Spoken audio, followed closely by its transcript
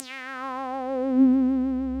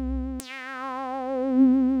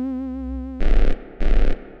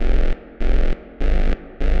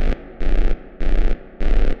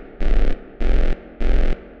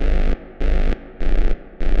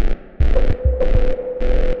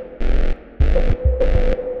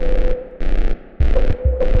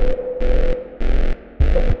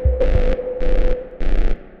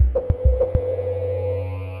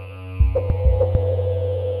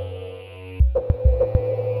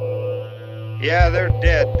Yeah, they're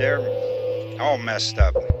dead. They're all messed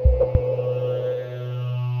up.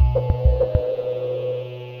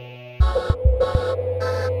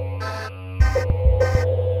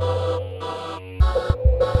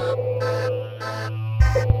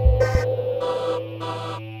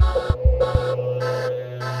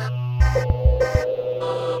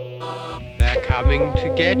 They're coming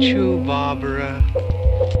to get you, Barbara.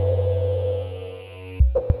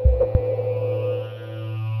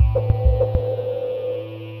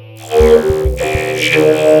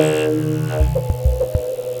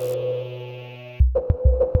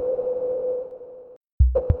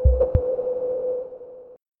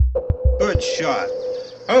 Good shot.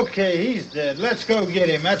 Okay, he's dead. Let's go get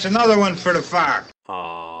him. That's another one for the fire.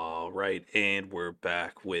 All right, and we're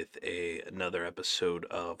back with another episode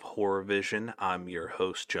of Horror Vision. I'm your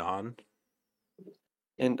host, John.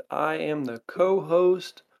 And I am the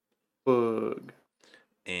co-host, Bug.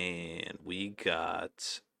 And we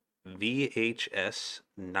got VHS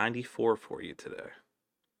 94 for you today.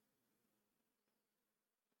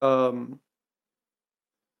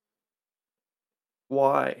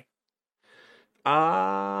 Why?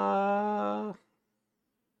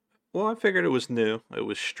 Well, I figured it was new. It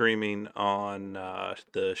was streaming on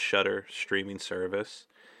the Shudder streaming service,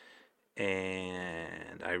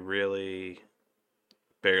 and I really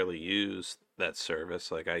barely use that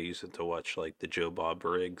service. Like I use it to watch like the Joe Bob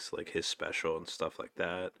Briggs, like his special and stuff like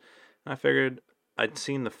that. And I figured I'd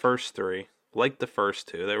seen the first three, liked the first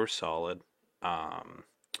two, they were solid.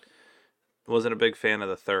 Wasn't a big fan of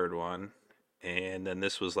the third one, and then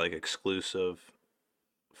this was like exclusive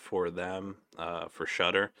for them, for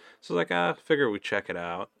Shudder. So I was like, figure we check it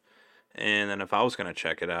out. And then if I was gonna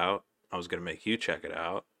check it out, I was gonna make you check it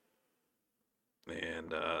out.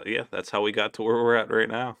 And yeah, that's how we got to where we're at right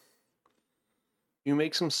now. You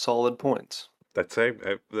make some solid points. That's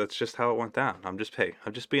just how it went down. I'm just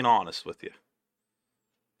being honest with you.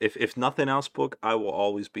 If nothing else, Book, I will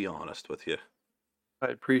always be honest with you. I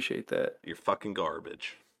appreciate that. You're fucking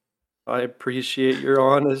garbage. I appreciate your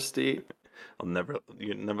honesty.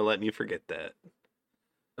 You're never letting you forget that.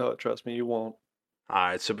 Oh, trust me, you won't. All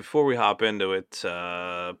right, so before we hop into it,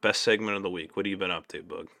 best segment of the week. What have you been up to,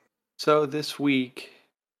 Boog? So this week,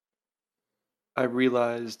 I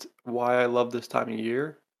realized why I love this time of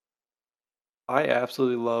year. I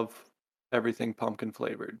absolutely love everything pumpkin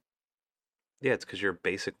flavored. Yeah, it's because you're a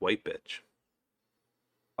basic white bitch.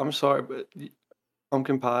 I'm sorry, but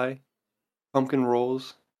pumpkin pie, pumpkin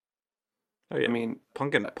rolls. Oh yeah, I mean,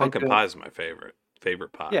 pumpkin I don't- pie is my favorite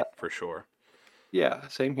pie, Yeah. for sure. Yeah,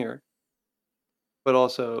 same here. But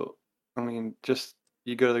also, I mean, just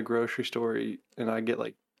you go to the grocery store and I get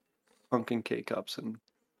like pumpkin K-cups and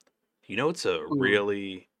You know, it's a Ooh.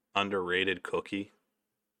 really underrated cookie.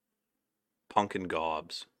 Pumpkin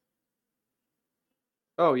gobs.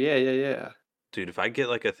 Oh yeah. Dude, if I get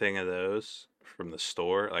like a thing of those from the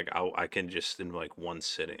store, like I can just in like one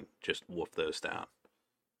sitting just wolf those down.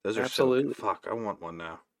 Those are so Absolutely. good. Fuck, I want one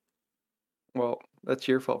now. Well, that's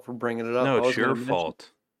your fault for bringing it up. No, I it's was gonna your mention-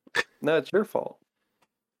 fault. No, it's your fault.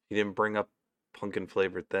 You didn't bring up pumpkin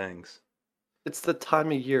flavored things. It's the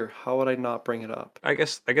time of year. How would I not bring it up? I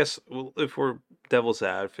guess well, if we're devil's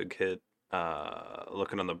advocate,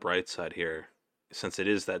 looking on the bright side here, since it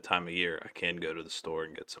is that time of year, I can go to the store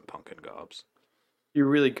and get some pumpkin gobs. You're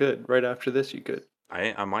really good. Right after this, you could.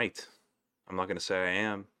 I might. I'm not gonna say I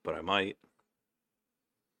am, but I might.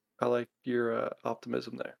 I like your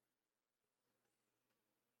optimism there.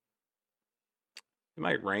 It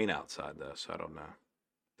might rain outside though, so I don't know.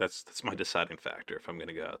 That's my deciding factor if I'm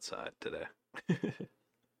gonna go outside today.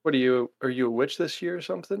 What are you? Are you a witch this year or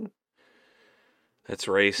something? That's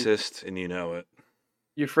racist, and you know it.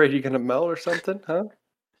 You afraid you're gonna melt or something? Huh?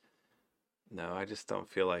 No, I just don't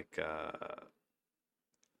feel like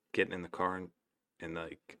getting in the car and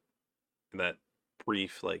like that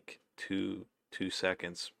brief like two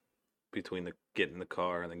seconds between the getting in the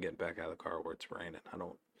car and then getting back out of the car where it's raining. I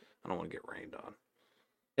don't want to get rained on.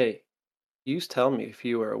 Hey, you tell me if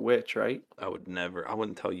you were a witch, right? I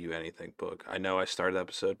wouldn't tell you anything, Book. I know I started the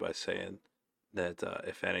episode by saying that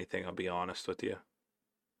if anything, I'll be honest with you,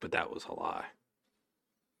 but that was a lie.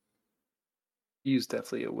 You's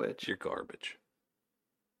definitely a witch. You're garbage.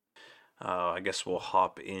 I guess we'll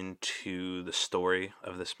hop into the story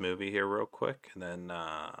of this movie here real quick, and then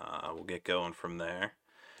we'll get going from there.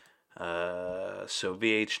 So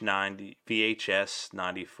VHS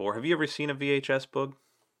 94. Have you ever seen a VHS, Book?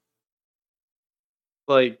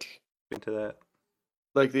 Like Into that?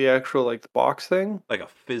 Like the actual like the box thing? Like a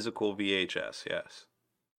physical VHS, yes.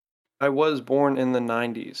 I was born in the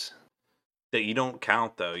 90s. That you don't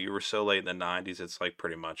count though. You were so late in the '90s. It's like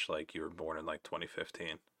pretty much like you were born in like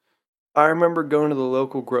 2015. I remember going to the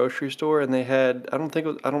local grocery store and they had I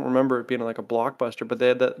don't remember it being like a Blockbuster, but they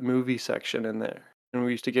had that movie section in there, and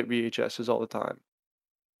we used to get VHSs all the time.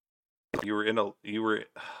 You were in a you were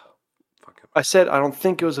fucking I said I don't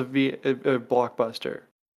think it was a Blockbuster,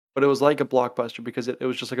 but it was like a Blockbuster because it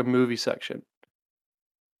was just like a movie section.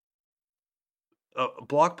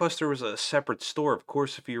 Blockbuster was a separate store. Of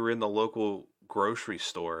course, if you were in the local grocery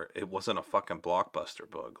store, it wasn't a fucking Blockbuster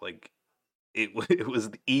book. Like it was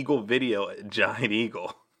the Eagle Video at Giant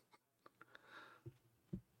Eagle.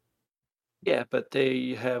 Yeah, but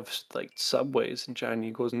they have like Subways and Giant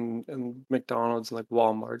Eagles and McDonald's and like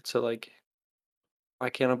Walmart. So like, why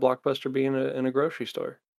can't a Blockbuster be in a grocery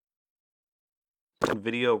store?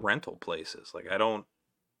 Video rental places. Like I don't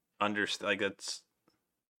understand. Like it's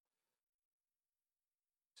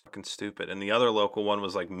fucking stupid. And the other local one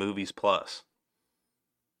was like Movies Plus.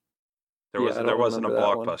 Yeah, I There don't wasn't a remember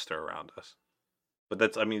that one. Blockbuster around us. But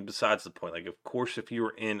that's, I mean, besides the point. Like, of course, if you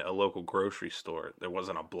were in a local grocery store, there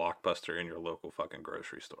wasn't a Blockbuster in your local fucking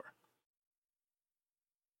grocery store.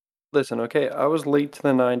 Listen, okay, I was late to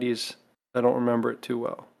the '90s. I don't remember it too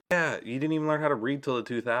well. Yeah, you didn't even learn how to read till the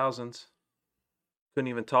 2000s. Couldn't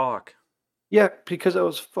even talk. Yeah, because I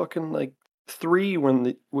was fucking like 3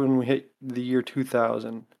 when we hit the year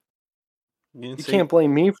 2000. You can't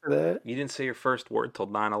blame me for that. You didn't say your first word till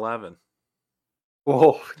 9/11.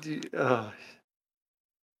 Whoa,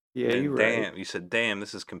 yeah, And you're right. damn, you said, "Damn,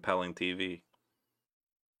 this is compelling TV."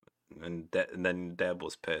 And then Deb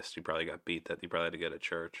was pissed. You probably got beat that you probably had to go to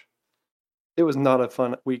church. It was not a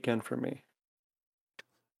fun weekend for me.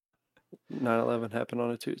 9/11 happened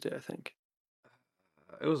on a Tuesday, I think.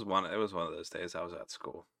 It was one of those days I was at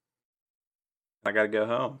school. I got to go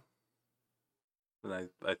home. And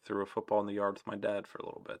I threw a football in the yard with my dad for a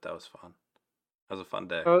little bit. That was fun. That was a fun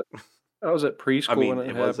day. I was at I preschool when mean, it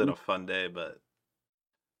it wasn't a happened. fun day, but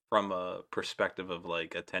from a perspective of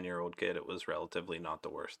like a 10-year-old kid, it was relatively not the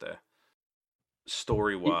worst day.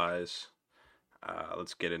 Story Y- wise,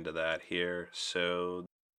 let's get into that here. So,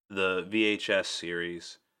 the VHS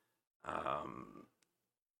series, um,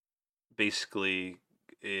 basically,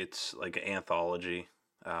 it's like an anthology.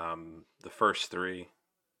 The first three,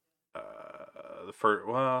 the first,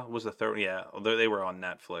 well, was the third? Yeah, they were on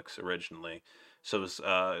Netflix originally. So it was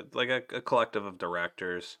like a collective of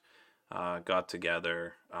directors got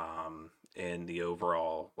together. And the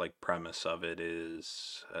overall like premise of it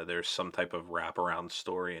is there's some type of wraparound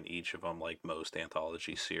story in each of them, like most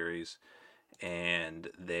anthology series, and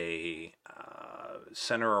they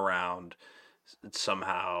center around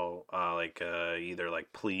somehow either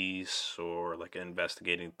like police or like an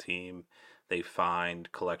investigating team. They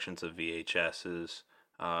find collections of VHSs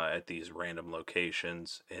at these random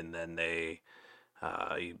locations, and then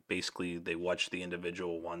basically they watch the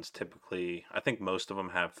individual ones. Typically, I think most of them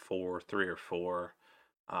have three or four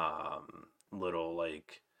little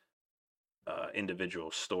like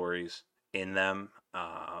individual stories in them,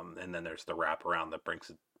 and then there's the wraparound that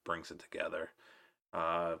brings it together.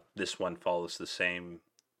 This one follows the same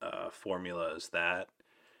formula as that.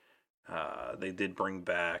 They did bring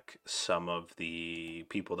back some of the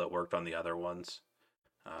people that worked on the other ones.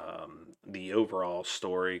 The overall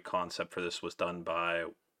story concept for this was done by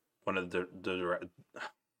one of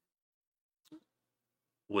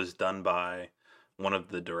was done by one of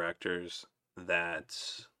the directors that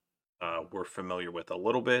we're familiar with a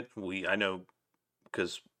little bit. I know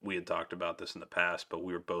because we had talked about this in the past, but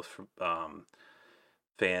we were both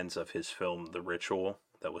fans of his film The Ritual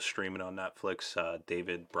that was streaming on Netflix.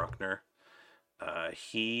 David Bruckner.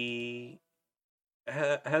 He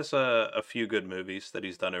has a few good movies that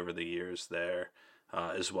he's done over the years there,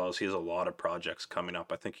 as well as he has a lot of projects coming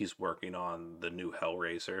up. I think he's working on the new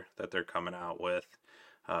Hellraiser that they're coming out with.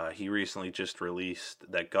 He recently just released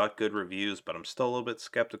that got good reviews, but I'm still a little bit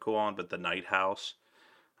skeptical on. But The Night House,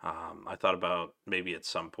 I thought about maybe at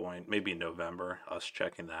some point, maybe in November, us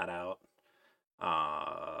checking that out.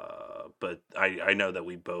 But I know that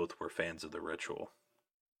we both were fans of The Ritual.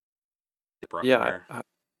 Yeah, Bruckner.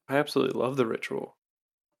 I absolutely love The Ritual.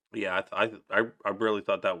 Yeah, I really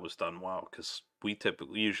thought that was done well because we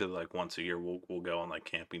typically usually like once a year we'll go on like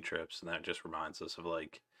camping trips, and that just reminds us of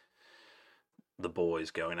like the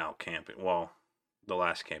boys going out camping. Well, the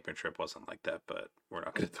last camping trip wasn't like that, but we're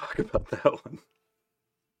not going to talk about that one.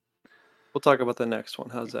 We'll talk about the next one.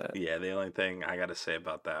 How's that? Yeah, the only thing I got to say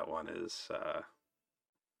about that one is Do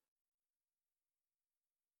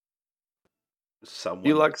you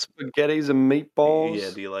someone. like spaghettis and Yeah,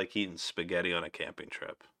 meatballs? do you like eating spaghetti on a camping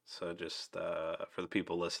trip? So just for the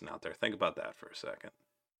people listening out there, think about that for a second.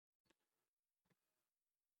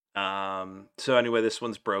 So anyway, this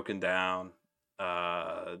one's broken down.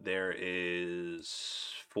 There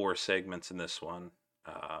is 4 segments in this one.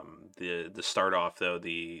 The start off though,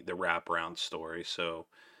 the wraparound story. So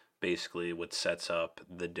basically, what sets up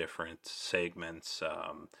the different segments.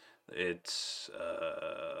 It's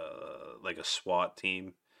like a SWAT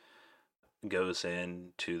team goes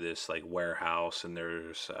into this like warehouse, and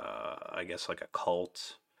there's I guess like a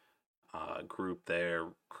cult group there,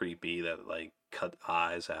 creepy, that like cut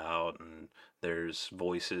eyes out, and there's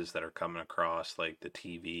voices that are coming across like the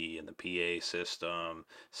TV and the PA system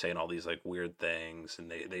saying all these like weird things,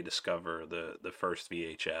 and they discover the first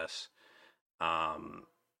VHS. Um,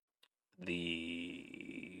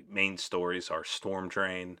 the main stories are Storm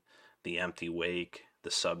Drain, The Empty Wake,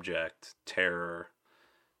 The Subject, Terror.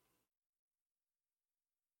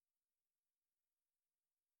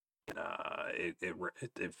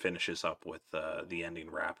 It finishes up with the ending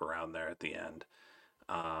wraparound there at the end.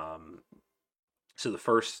 Um, so the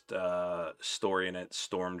first story in it,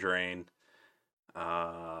 Storm Drain,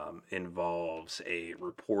 involves a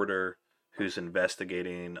reporter who's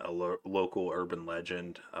investigating a local urban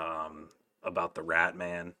legend about the Rat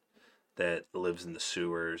Man that lives in the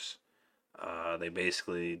sewers. They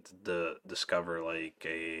basically discover like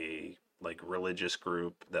a religious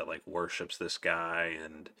group that like worships this guy,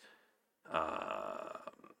 and uh,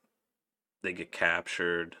 they get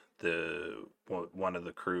captured. One of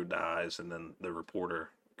the crew dies, and then the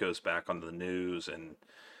reporter goes back on the news, and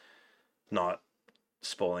not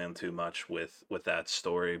spoiling too much with that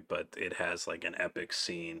story, but it has like an epic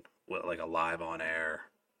scene with like a live on air,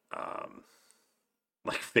 um,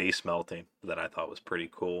 like face melting that I thought was pretty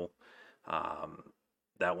cool. Um,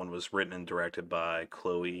 that one was written and directed by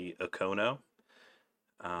Chloe Okono.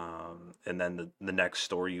 And then the next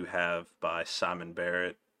story you have by Simon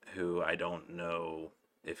Barrett, who I don't know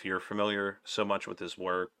if you're familiar so much with his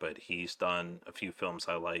work, but he's done a few films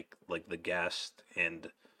I like The Guest,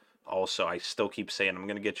 and also I still keep saying I'm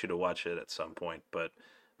gonna get you to watch it at some point. But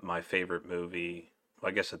my favorite movie,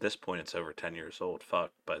 well, I guess at this point it's over 10 years old.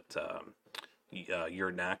 Fuck, but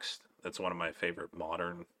You're Next. That's one of my favorite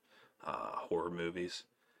modern horror movies.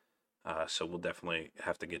 So we'll definitely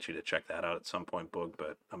have to get you to check that out at some point, Boog.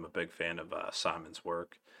 But I'm a big fan of Simon's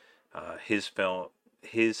work.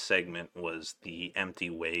 His segment was The Empty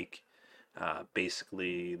Wake.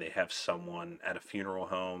 Basically, they have someone at a funeral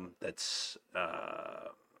home that's, I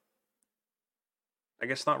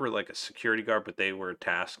guess, not really like a security guard, but they were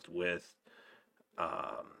tasked with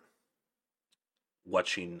um,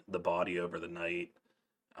 watching the body over the night.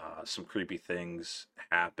 Some creepy things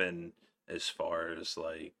happen as far as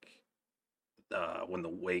like when the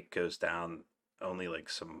wake goes down, only like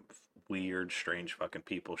some weird, strange fucking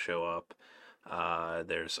people show up.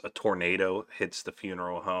 There's a tornado hits the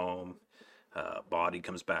funeral home. Body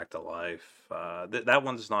comes back to life. That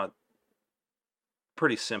one's not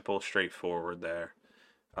pretty simple, straightforward there.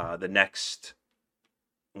 The next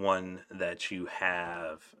one that you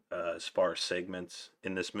have as far as segments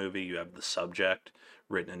in this movie, you have The Subject,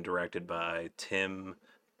 written and directed by Tim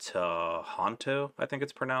Tahanto, I think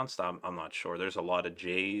it's pronounced. I'm not sure. There's a lot of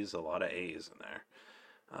J's, a lot of A's in there.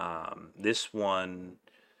 This one,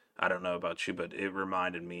 I don't know about you, but it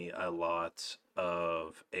reminded me a lot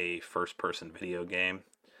of a first person video game.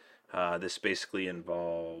 This basically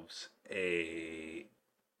involves a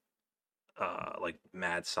like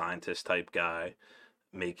mad scientist type guy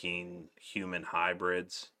making human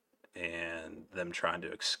hybrids, and them trying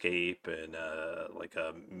to escape, and like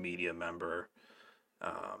a media member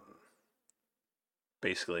um,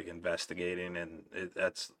 basically like investigating, and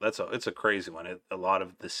it's a crazy one. A lot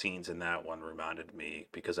of the scenes in that one reminded me,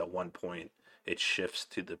 because at one point it shifts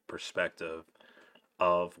to the perspective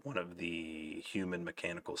of one of the human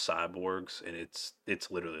mechanical cyborgs, and it's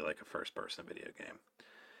literally like a first person video game.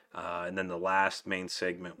 And then the last main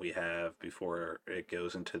segment we have before it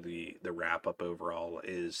goes into the wrap up overall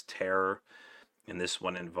is Terror, and this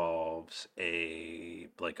one involves a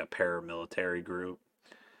paramilitary group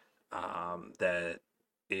that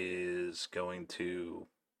is going to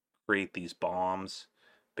create these bombs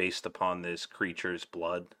based upon this creature's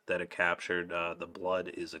blood that it captured. The blood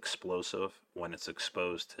is explosive when it's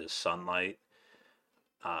exposed to sunlight,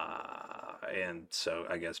 and so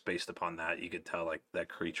I guess based upon that, you could tell like that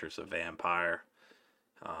creature's a vampire.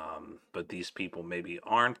 But these people maybe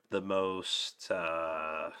aren't the most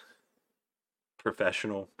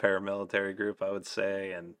professional paramilitary group, I would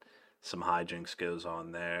say, and some hijinks goes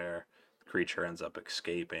on there. The creature ends up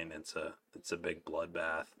escaping. It's a big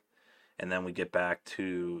bloodbath. And then we get back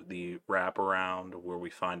to the wraparound where we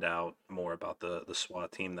find out more about the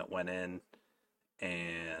SWAT team that went in,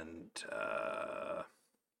 and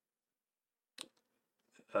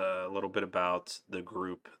a little bit about the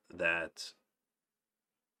group that,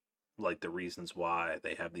 like the reasons why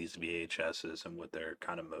they have these VHSs and what their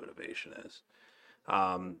kind of motivation is.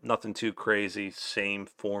 Nothing too crazy. Same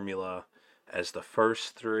formula as the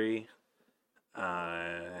first three,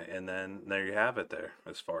 and then there you have it. There,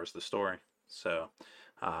 as far as the story. So,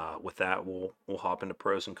 with that, we'll hop into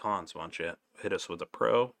pros and cons. Why don't you hit us with a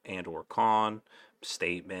pro and or con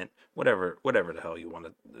statement, whatever the hell you want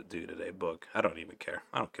to do today, Book. I don't even care.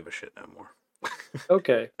 I don't give a shit no more.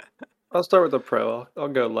 Okay, I'll start with the pro. I'll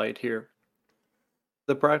go light here.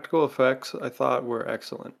 The practical effects I thought were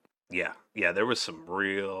excellent. Yeah, there was some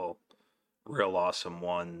real awesome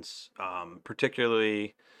ones.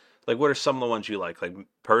 Particularly, like, what are some of the ones you like? Like,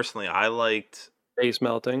 personally, I liked. Face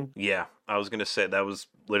melting. Yeah, I was gonna say that was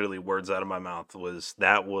literally words out of my mouth.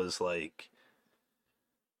 That was like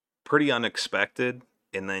pretty unexpected,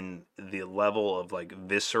 and then the level of like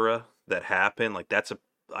viscera that happened, like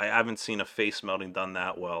I haven't seen a face melting done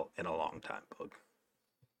that well in a long time, Bug.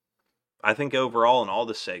 I think overall in all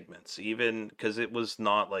the segments, even because it was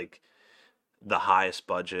not like the highest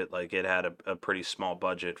budget, like it had a pretty small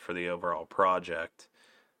budget for the overall project.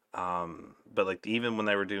 But like even when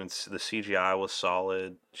they were doing the CGI was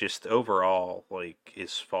solid. Just overall, like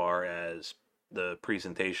as far as the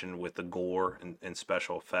presentation with the gore and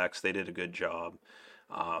special effects, they did a good job.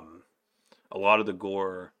 Um, a lot of the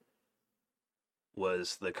gore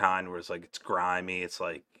was the kind where it's like it's grimy. It's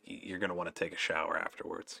like you're gonna want to take a shower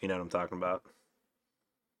afterwards. You know what I'm talking about?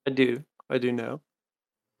 I do. I do know.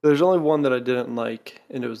 There's only one that I didn't like,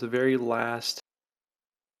 and it was the very last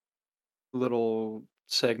little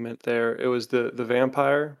segment there. It was the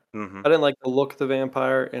vampire. Hmm. I didn't like the look of the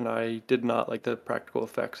vampire, and I did not like the practical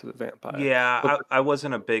effects of the vampire. But Yeah, I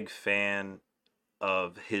wasn't a big fan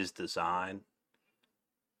of his design.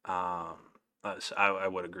 So I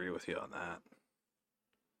would agree with you on that.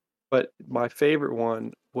 but my favorite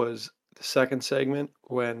one was the second segment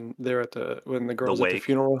when the The girl's at the wake.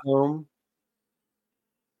 funeral home.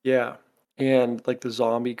 Yeah, and like the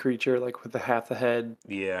zombie creature, like with the half the head,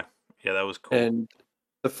 Yeah, yeah, that was cool. and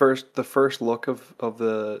the first look of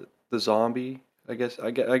the zombie. I guess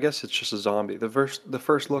it's just a zombie. The first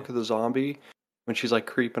Yeah. look of the zombie when she's like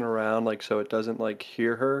creeping around, like so it doesn't like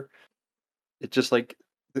hear her. It just like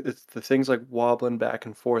it's the thing's like wobbling back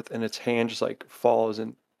and forth, and its hand just like falls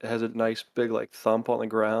and it has a nice big like thump on the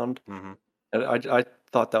ground. Hmm. And I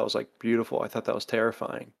thought that was like beautiful. I thought that was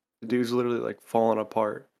terrifying. The dude's literally like falling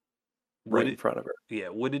apart What right in did front of her. Yeah,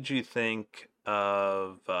 what did you think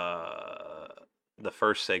of the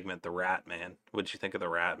first segment, the Rat Man? What did you think of the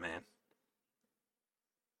Rat Man?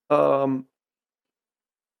 Um,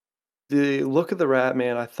 the look of the Rat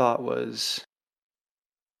Man I thought was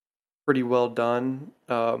pretty well done.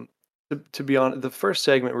 To be honest, the first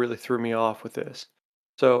segment really threw me off with this.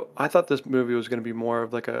 So I thought this movie was going to be more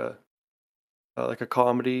of like a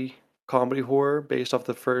comedy horror based off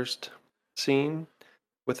the first scene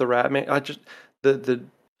with the Rat Man. I just the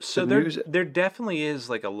So there news. there definitely is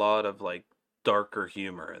like a lot of like darker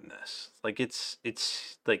humor in this. Like it's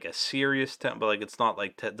like a serious tone, but like it's not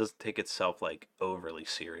like doesn't take itself like overly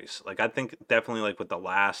serious. Like I think definitely like with the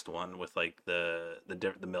last one with like the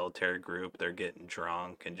military group, they're getting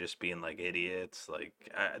drunk and just being like idiots. Like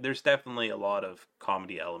there's definitely a lot of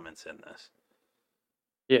comedy elements in this.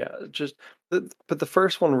 Yeah, but the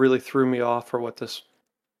first one really threw me off for what this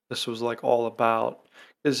was like all about.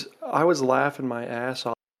 Is I was laughing my ass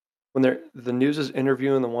off when the news is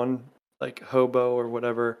interviewing the one like hobo or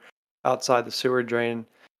whatever outside the sewer drain,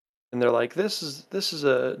 and they're like, "This is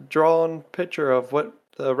a drawn picture of what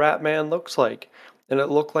the Rat Man looks like," and it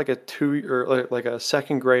looked like a two or like a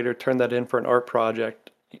second grader turned that in for an art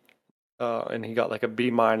project, and he got like a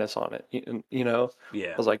B minus on it. I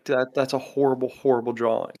Yeah. was like, that's a horrible, horrible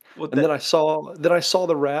drawing. Well, And that then I saw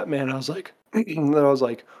the Rat Man. I was like, and then I was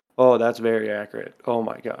like, oh, that's very accurate. Oh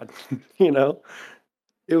my god, you know,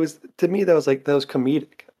 it was to me that was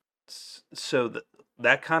comedic. so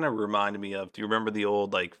that kind of reminded me of. Do you remember the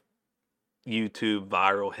old like YouTube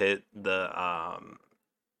viral hit, the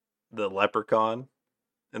Leprechaun?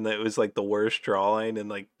 And it was like the worst drawing, and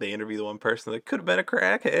like they interviewed the one person that could have been a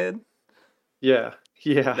crackhead. Yeah,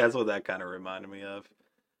 yeah. That's what that kind of reminded me of.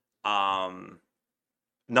 Um,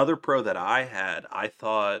 Another pro that I had, I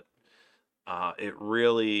thought it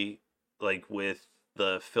really, like with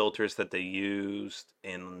the filters that they used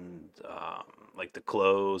and like the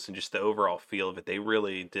clothes and just the overall feel of it, they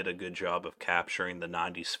really did a good job of capturing the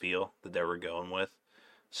 90s feel that they were going with.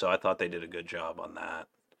 So I thought they did a good job on that.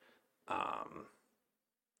 Um,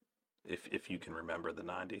 if you can remember the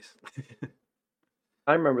 90s.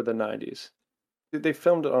 I remember the '90s. They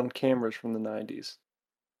filmed it on cameras from the '90s.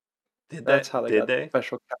 Did That's how that? they Did got the they?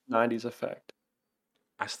 special 90s effect.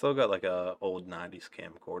 I still got like a old '90s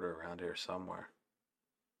camcorder around here somewhere,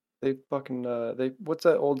 They fucking they what's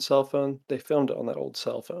that old cell phone? They filmed it on that old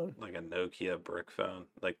cell phone. like a Nokia brick phone.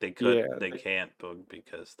 Like Yeah, they can't book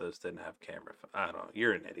because those didn't have camera. I don't know.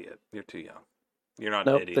 You're an idiot. You're too young. You're not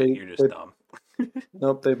an nope, idiot. You're just dumb.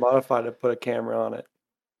 they modified it, put a camera on it.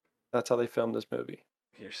 That's how they filmed this movie.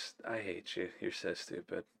 I hate you. You're so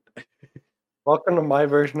stupid. Welcome to my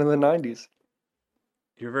version of the 90s.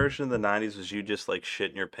 Your version of the '90s was you just like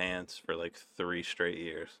shitting your pants for like 3 straight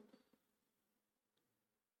years.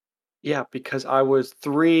 Yeah, because I was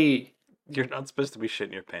 3. You're not supposed to be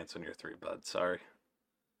shitting your pants when you're 3, bud. Sorry.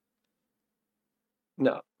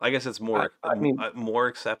 No, I guess it's I mean, more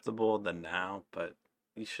acceptable than now, but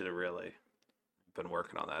you should have really been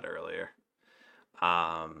working on that earlier.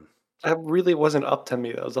 Um, that really wasn't up to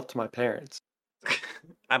me. That was up to my parents.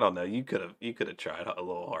 I don't know. You could have tried a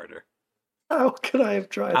little harder. How could I have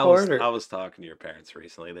tried I harder? was talking to your parents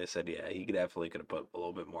recently. They said, yeah, he definitely could have put a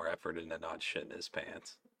little bit more effort into not shitting his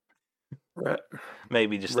pants. Rat,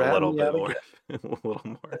 Maybe just a rat little me bit out more, again. a little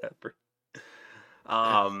more effort.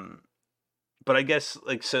 Um, but I guess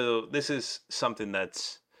like so. This is something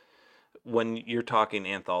that's when you're talking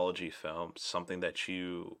anthology films, something that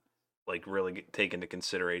you like really take into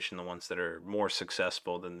consideration. The ones that are more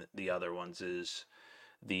successful than the other ones is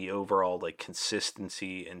the overall like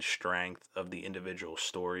consistency and strength of the individual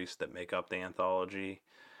stories that make up the anthology.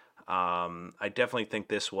 I definitely think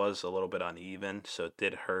this was a little bit uneven, so it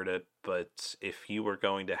did hurt it. But if you were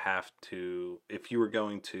going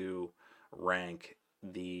to rank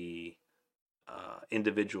the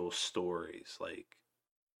individual stories, like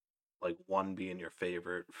one being your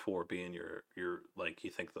favorite, four being your like you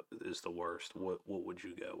think is the worst, what would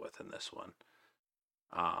you go with in this one?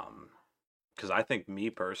 Um, because I think me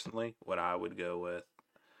personally, what I would go with,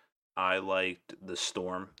 I liked the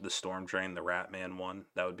Storm Drain, the Ratman one.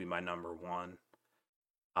 That would be my number one.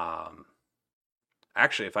 Um,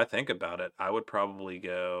 Actually, if I think about it, I would probably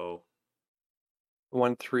go.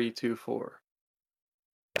 1, 3, 2, 4.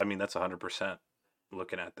 I mean, that's 100%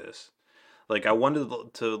 looking at this. Like, I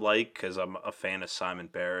wanted to like, because I'm a fan of Simon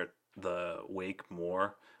Barrett, the Wake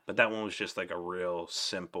more, but that one was just like a real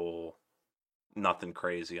simple, nothing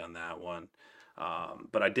crazy on that one.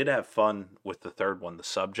 But I did have fun with the third one, the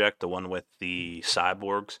subject, the one with the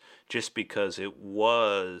cyborgs, just because it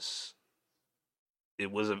was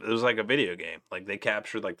like a video game. Like they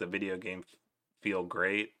captured like the video game feel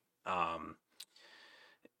great, um,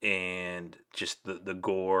 and just the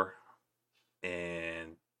gore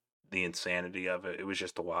and the insanity of it. It was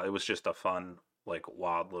just a wild. It was just a fun like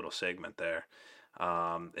wild little segment there.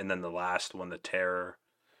 And then the last one, the terror,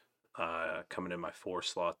 coming in my four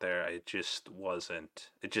slot there. It just wasn't.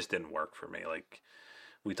 It just didn't work for me. Like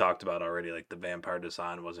we talked about already, like the vampire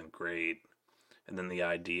design wasn't great, and then the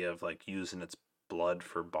idea of like using its blood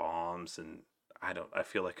for bombs, and I don't. I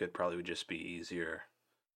feel like it probably would just be easier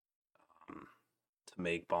um, to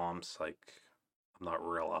make bombs. Like I'm not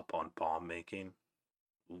real up on bomb making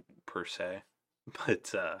per se,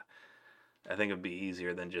 but I think it'd be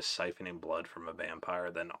easier than just siphoning blood from a vampire,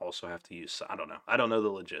 then also have to use. I don't know. I don't know the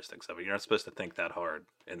logistics of it. You're not supposed to think that hard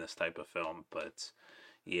in this type of film, but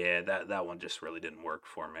yeah, that one just really didn't work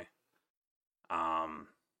for me. Um,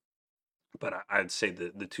 but I'd say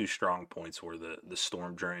the two strong points were the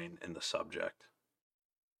storm drain and the subject.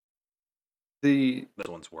 The Those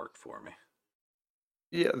ones worked for me.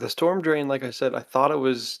 Yeah, the Storm Drain, like I said, I thought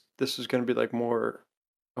this was gonna be like more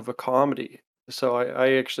of a comedy. So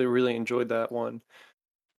I actually really enjoyed that one.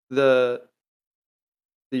 The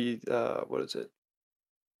what is it?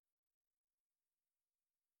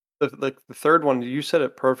 The third one, you said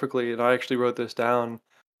it perfectly, and I actually wrote this down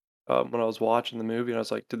when I was watching the movie, and I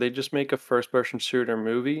was like, did they just make a first person shooter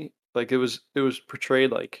movie? Like it was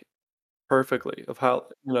portrayed like perfectly of how,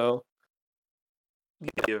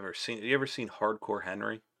 You ever seen Hardcore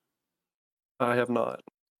Henry? I have not.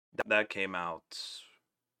 That came out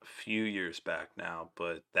a few years back now,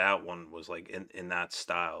 but that one was like in that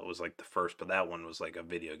style. It was like the first, but that one was like a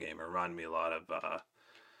video game. It reminded me a lot of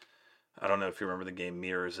I don't know if you remember the game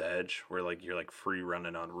Mirror's Edge, where like you're like free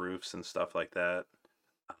running on roofs and stuff like that.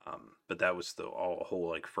 But that was the all whole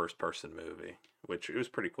like first person movie, which it was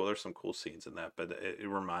pretty cool. There's some cool scenes in that, but it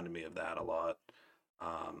reminded me of that a lot.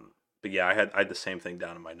 But yeah, I had the same thing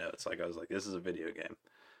down in my notes. Like I was like, this is a video game.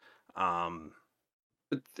 Um,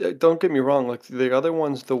 But, don't get me wrong, like the other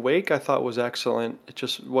ones, The Wake I thought was excellent. It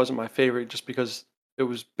just wasn't my favorite just because it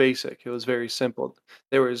was basic. It was very simple.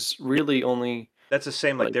 There was really only That's the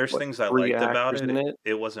same. Like like there's what things I 3 liked about actors it. in It, it.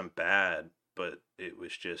 it wasn't bad. but it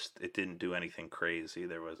was just it didn't do anything crazy.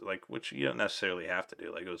 There was like which you don't necessarily have to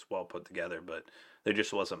do. Like it was well put together, but there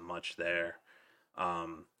just wasn't much there.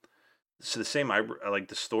 Um, so the same I like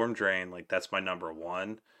the Storm Drain, like that's my number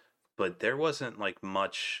one, but there wasn't like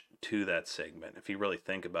much to that segment. If you really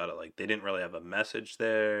think about it, like they didn't really have a message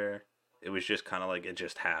there. It was just kind of like it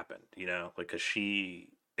just happened, you know, like cuz she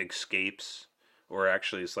escapes or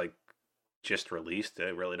actually it's like just released.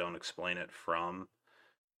 They really don't explain it from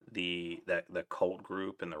the cult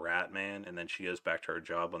group and the Rat Man, and then she goes back to her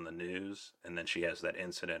job on the news, and then she has that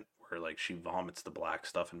incident where like she vomits the black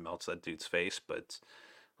stuff and melts that dude's face, but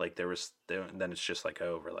like then it's just like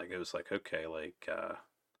over. Like it was like okay, like I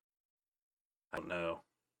don't know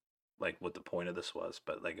like what the point of this was,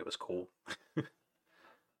 but like it was cool.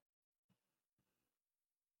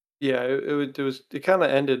 Yeah, it kinda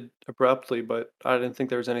ended abruptly, but I didn't think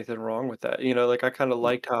there was anything wrong with that, like, I kinda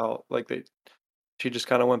liked how, like, she just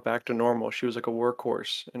kinda went back to normal. She was like a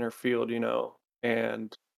workhorse in her field,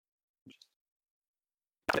 and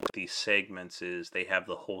These segments is they have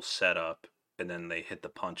the whole setup and then they hit the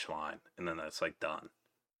punchline and then that's like done.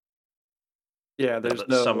 yeah, Now, there's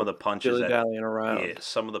some of no the punches that dilly-dallying yeah, around.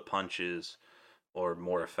 some of the punches are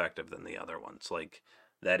more effective than the other ones. Like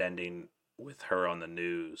that ending with her on the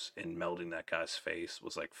news and melting that guy's face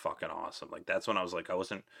was like fucking awesome. Like that's when I was like I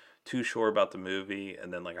wasn't too sure about the movie,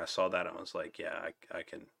 and then like I saw that and I was like, yeah,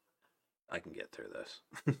 I can get through this.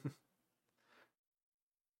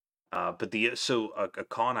 But the so a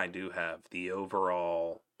con I do have the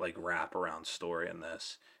overall like wraparound story in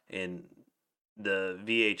this in the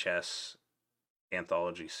VHS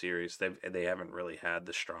anthology series. They haven't really had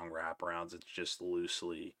the strong wraparounds. It's just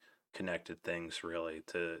loosely connected things really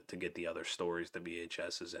to get the other stories the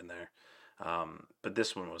VHS is in there. But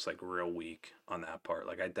this one was like real weak on that part.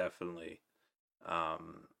 Like I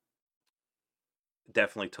um,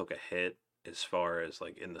 definitely took a hit as far as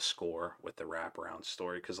like in the score with the wraparound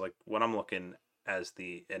story because like when I'm looking as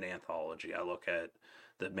the an anthology, I look at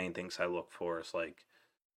the main things I look for is like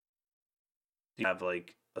you have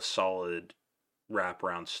like a solid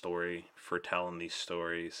wraparound story for telling these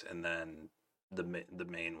stories, and then the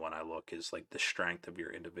main one I look is like the strength of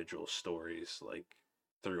your individual stories like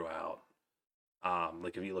throughout.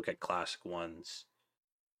 Like if you look at classic ones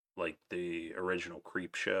like the original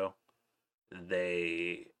Creep Show,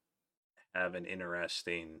 they have an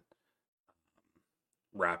interesting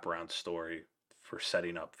wraparound story for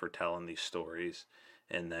setting up for telling these stories,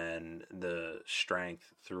 and then the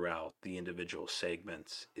strength throughout the individual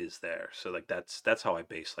segments is there. So like that's how I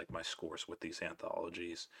base like my scores with these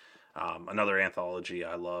anthologies. Another anthology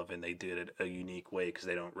I love, and they did it a unique way because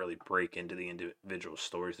they don't really break into the individual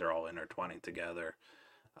stories; they're all intertwining together.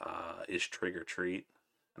 Is Trick or Treat,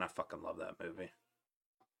 and I fucking love that movie.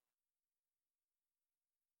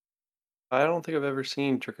 I don't think I've ever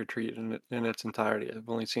seen Trick or Treat in its entirety. I've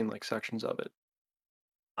only seen, like, sections of it.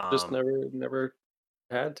 Just Um, never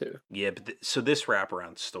had to. Yeah, but so this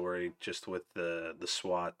wraparound story, just with the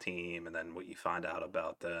SWAT team, and then what you find out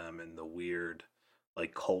about them, and the weird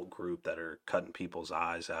like cult group that are cutting people's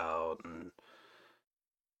eyes out and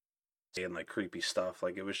saying like creepy stuff.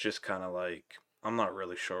 Like it was just kind of like I'm not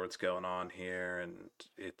really sure what's going on here, and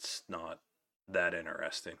it's not that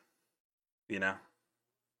interesting, you know.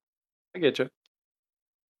 I get you.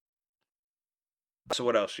 So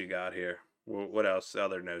what else you got here? What else?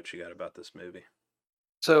 Other notes you got about this movie?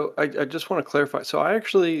 So, I just wanna clarify. So, I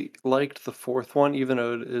actually liked the 4th one, even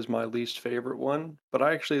though it is my least favorite one, but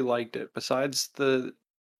I actually liked it. Besides the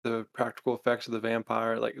practical effects of the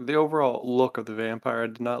vampire, like, the overall look of the vampire I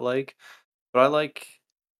did not like, but I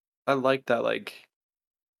like that, like,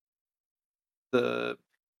 the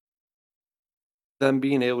them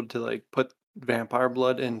being able to, like, put vampire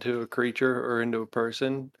blood into a creature or into a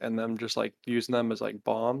person and them just, like, using them as, like,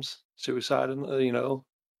 bombs, suicide and.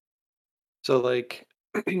 So, like,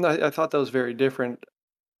 I thought that was very different,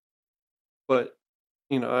 but,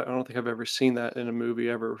 I don't think I've ever seen that in a movie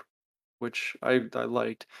ever, which I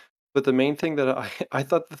liked. But the main thing that I I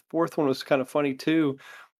thought the 4th one was kinda funny too,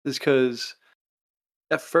 is because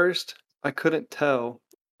at first, I couldn't tell.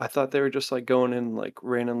 I thought they were just, like, going in, like,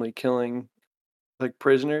 randomly killing, like,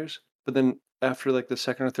 prisoners, but then after, like, the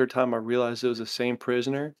 2nd or 3rd time, I realized it was the same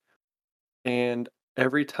prisoner, and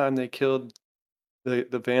every time they killed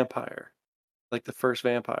the vampire, like the first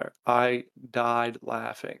vampire, I died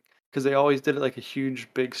laughing because they always did it like a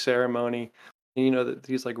huge big ceremony, and that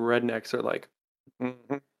these like rednecks are like,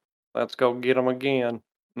 "Mhm, let's go get him again.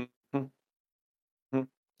 Mhm, mhm,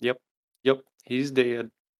 yep, yep, he's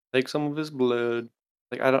dead. Take some of his blood."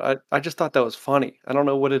 Like I don't, I just thought that was funny. I don't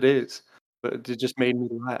know what it is, but it just made me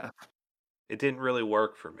laugh. It didn't really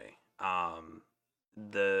work for me. Um,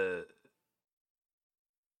 the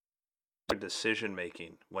decision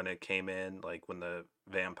making when it came in, like when the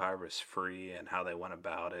vampire was free and how they went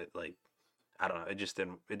about it, like I don't know, it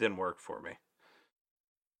didn't work for me.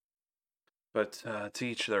 But to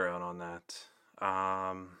each their own on that.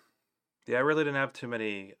 Yeah, I really didn't have too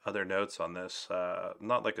many other notes on this.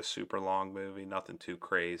 Not like a super long movie, nothing too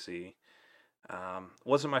crazy.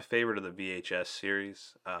 Wasn't my favorite of the VHS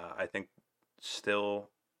series. I think still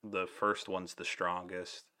the first one's the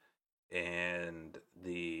strongest, and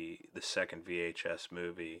the second VHS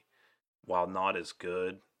movie, while not as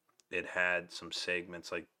good, it had some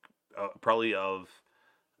segments like probably of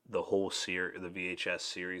the whole series, the VHS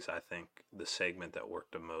series. I think the segment that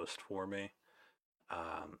worked the most for me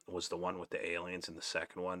was the one with the aliens in the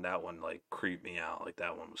second one. That one like creeped me out. Like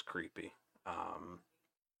that one was creepy. Um,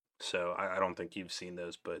 so I don't think you've seen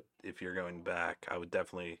those, but if you're going back, I would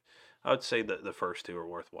say that the first two are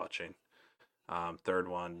worth watching. Third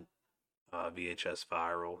one, VHS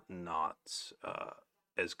Viral, not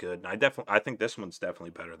as good. And I think this one's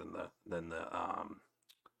definitely better than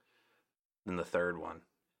the third one.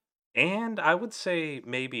 And I would say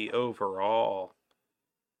maybe overall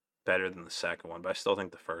better than the second one, but I still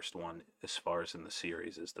think the first one, as far as in the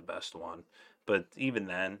series, is the best one. But even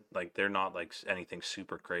then, like they're not like anything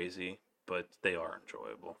super crazy, but they are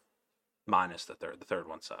enjoyable. Minus the third. The third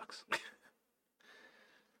one sucks.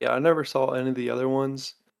 Yeah, I never saw any of the other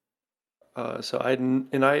ones. So I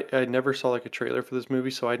never saw like a trailer for this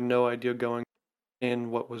movie, so I had no idea going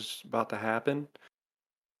in what was about to happen.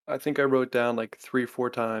 I think I wrote down like 3, 4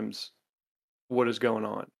 times, "What is going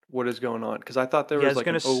on? What is going on?" Because I thought there Yeah, I was was like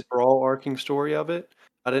gonna. an overall arcing story of it.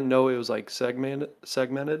 I didn't know it was like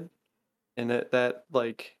segmented, and that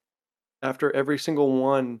like after every single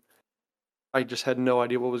one, I just had no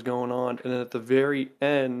idea what was going on. And then at the very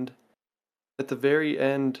end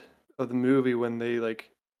of the movie, when they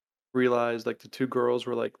like realized like the two girls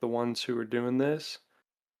were like the ones who were doing this,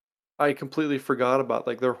 I completely forgot about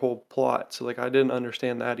like their whole plot. So like I didn't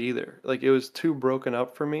understand that either. Like it was too broken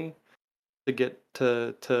up for me to get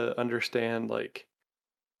to understand like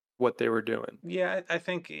what they were doing. Yeah, I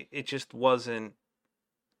think it just wasn't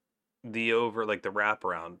the over like the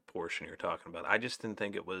wraparound portion you're talking about. I just didn't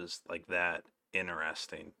think it was like that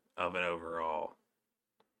interesting of an overall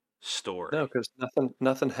No, story. because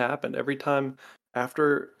nothing happened. Every time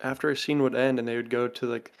after a scene would end and they would go to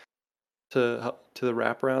like to the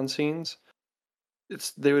wraparound scenes,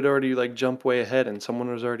 they would already like jump way ahead and someone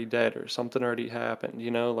was already dead or something already happened.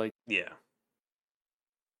 Like Yeah.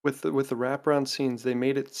 with the wraparound scenes, they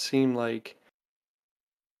made it seem like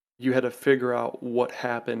you had to figure out what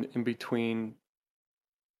happened in between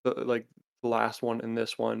the last one and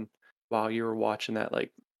this one while you were watching that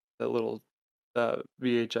little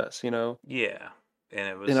VHS. Yeah. And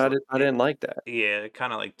it And was like I didn't like that. yeah, it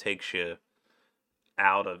kind of like takes you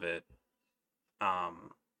out of it.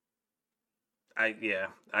 Um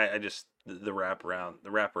I just the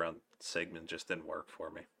wraparound segment just didn't work for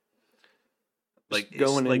me. Like Just it's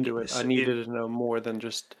going like into it, I it needed to know more than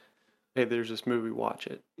just, "Hey, there's this movie, watch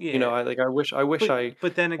it." yeah. I wish I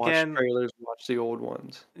But then watched again, trailers, watched the old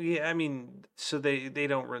ones. yeah, I mean, so they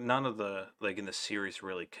don't none of the like in the series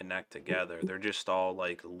really connect together. They're just all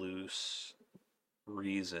like loose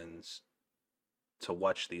reasons to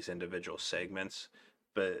watch these individual segments.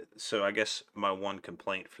 But so I guess my one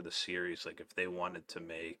complaint for the series, like if they wanted to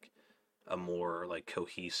make a more like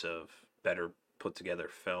cohesive, better put together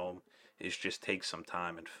film, is just take some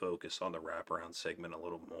time and focus on the wraparound segment a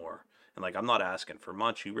little more. And like I'm not asking for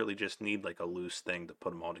much. You really just need like a loose thing to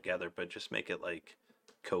put them all together, but just make it like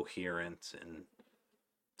coherent and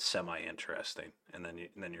semi interesting, and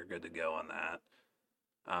then you're good to go on that.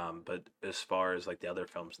 But as far as like the other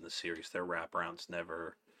films in the series, their wraparounds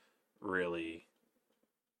never really,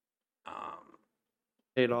 um,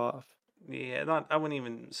 Paid off. yeah, not I wouldn't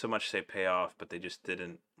even so much say pay off, but they just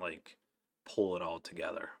didn't like pull it all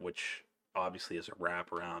together, which obviously as a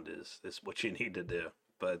wraparound is what you need to do.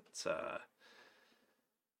 But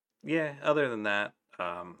yeah, other than that,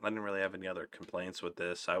 I didn't really have any other complaints with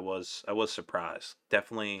this. I was surprised,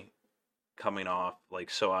 definitely coming off like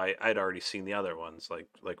so I'd already seen the other ones like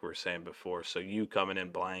we were saying before. So you coming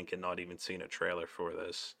in blank and not even seeing a trailer for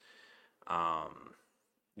this, um,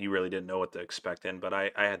 you really didn't know what to expect in. But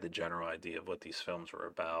I had the general idea of what these films were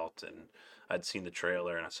about, and I'd seen the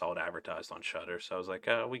trailer and I saw it advertised on Shutter, so I was like,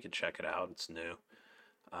 oh, we could check it out. It's new.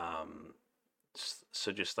 Um,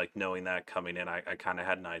 so just like knowing that coming in, I kind of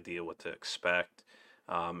had an idea what to expect,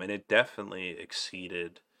 and it definitely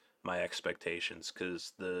exceeded my expectations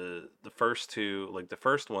because the first two, like the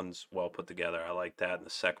first one's well put together. I like that, and the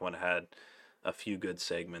second one had a few good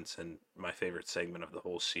segments and my favorite segment of the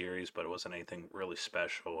whole series, but it wasn't anything really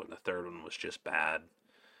special. And the third one was just bad.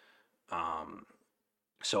 Um,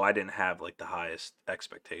 so I didn't have like the highest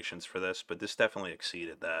expectations for this, but this definitely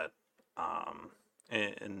exceeded that. Um,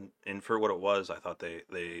 and for what it was, I thought they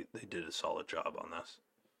did a solid job on this.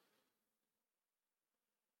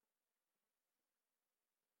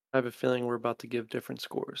 I have a feeling we're about to give different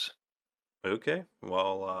scores. Okay,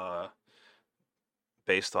 well,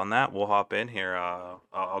 based on that, we'll hop in here.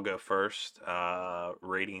 I'll go first.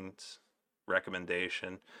 Ratings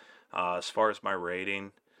recommendation. As far as my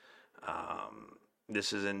rating,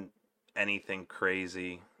 this isn't anything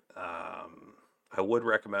crazy. I would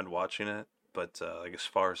recommend watching it, but like as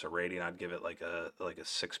far as a rating, I'd give it like a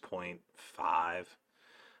 6.5.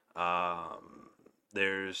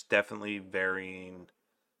 There's definitely varying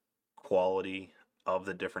quality of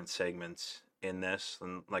the different segments in this,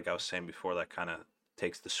 and like I was saying before, that kind of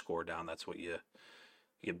takes the score down. That's what you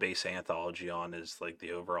base Anthology on, is like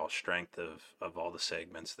the overall strength of all the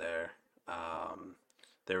segments there. Um,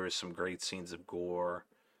 there was some great scenes of gore.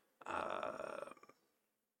 Uh,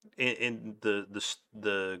 in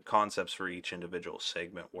the concepts for each individual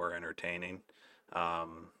segment were entertaining.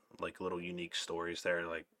 Like little unique stories there.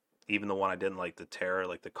 Like even the one I didn't like, the terror,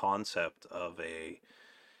 like the concept of a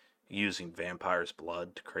using vampires'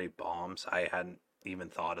 blood to create bombs. I hadn't even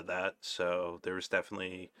thought of that. So there was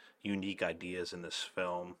definitely unique ideas in this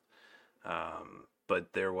film,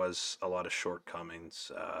 but there was a lot of shortcomings.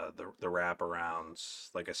 The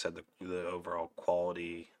wraparounds, like I said, the overall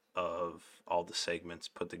quality of all the segments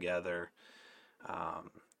put together.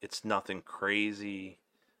 It's nothing crazy,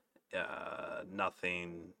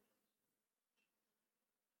 nothing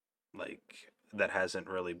like that hasn't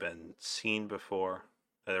really been seen before.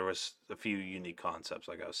 There was a few unique concepts,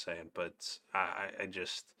 like I was saying, but I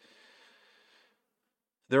just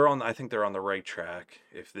they're on. I think they're on the right track.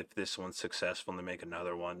 If this one's successful and they make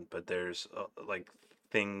another one, but there's like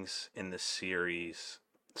things in the series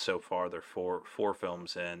so far. They're four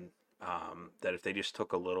films in, that if they just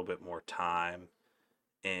took a little bit more time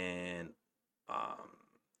and um,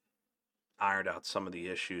 ironed out some of the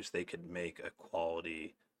issues, they could make a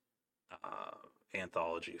quality uh,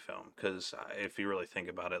 anthology film. Because if you really think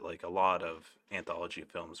about it, like a lot of anthology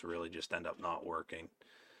films really just end up not working.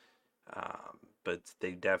 But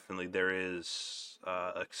they definitely, there is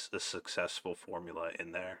a successful formula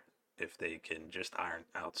in there if they can just iron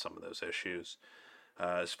out some of those issues.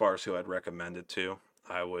 As far as who I'd recommend it to,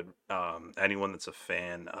 I would anyone that's a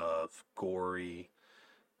fan of gory,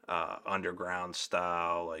 underground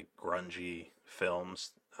style, like grungy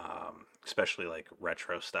films, especially like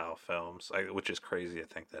retro style films, which is crazy to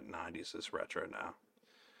think that 90s is retro now.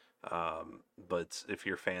 But if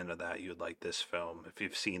you're a fan of that, you would like this film. If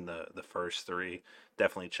you've seen the first three,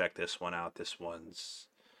 definitely check this one out. This one's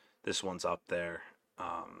up there.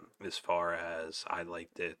 As far as I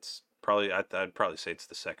liked it, probably I'd probably say it's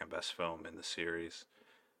the second best film in the series,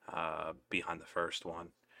 behind the first one.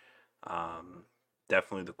 Um,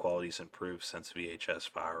 Definitely the quality's improved since VHS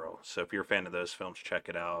Viral. So if you're a fan of those films, check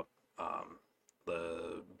it out.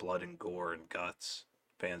 The blood and gore and guts,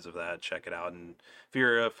 fans of that, check it out. And if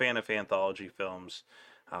you're a fan of anthology films,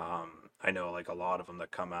 I know like a lot of them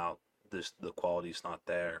that come out, the quality's not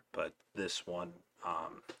there, but this one,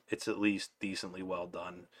 it's at least decently well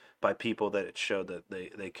done by people that it showed that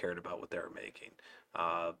they cared about what they were making.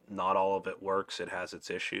 Not all of it works; it has its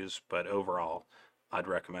issues, but overall, I'd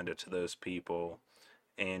recommend it to those people.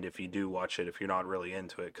 And if you do watch it, if you're not really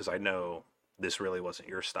into it, because I know this really wasn't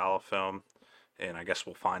your style of film, and I guess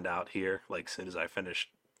we'll find out here, like as soon as I finish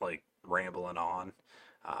like rambling on.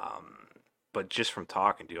 Um, but just from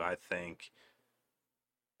talking to you, I think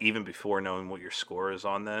even before knowing what your score is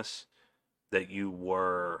on this, that you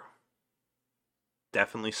were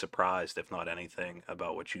definitely surprised, if not anything,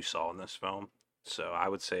 about what you saw in this film. So I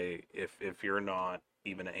would say if you're not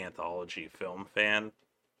even an anthology film fan,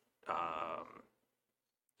 um,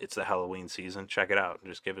 it's the Halloween season. Check it out.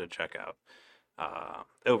 Just give it a check out.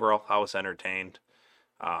 Overall, I was entertained.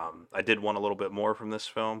 I did want a little bit more from this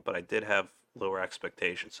film, but I did have lower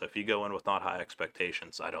expectations. So if you go in with not high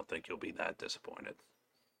expectations, I don't think you'll be that disappointed.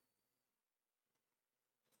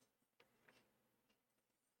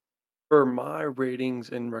 For my ratings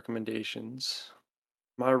and recommendations,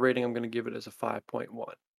 my rating I'm going to give it as a 5.1.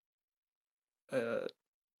 Uh,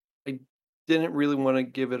 I didn't really want to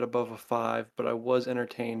give it above a 5, but I was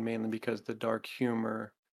entertained mainly because the dark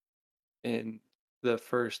humor in the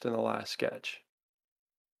first and the last sketch.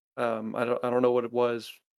 I don't know what it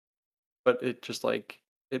was, but it just like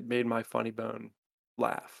it made my funny bone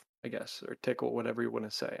laugh, I guess, or tickle, whatever you want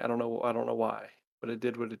to say. I don't know why, but it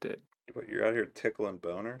did what it did. What, you're out here tickling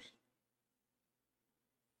boners?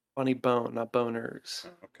 Funny bone, not boners.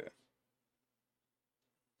 Oh, okay.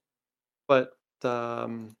 But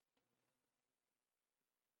um,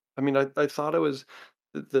 I mean, I thought it was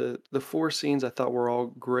the four scenes I thought were all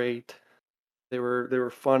great. They were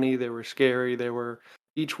funny, they were scary, they were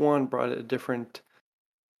each one brought a different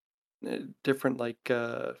like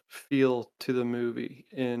feel to the movie.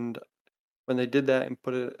 And when they did that and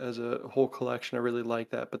put it as a whole collection, I really like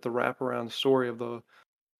that. But the wraparound story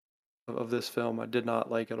of this film, I did not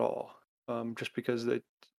like at all. Just because it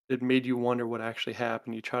made you wonder what actually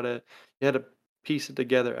happened. You had to piece it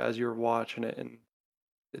together as you were watching it, and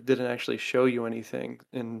it didn't actually show you anything.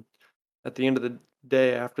 And at the end of the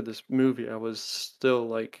day, after this movie, I was still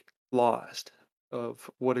like lost of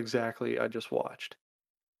what exactly I just watched.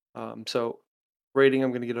 So rating,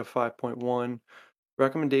 I'm going to get a 5.1.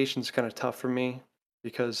 Recommendations kind of tough for me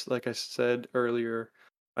because, like I said earlier,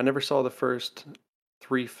 I never saw the first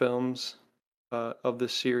three films of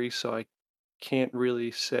this series, so I can't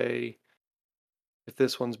really say if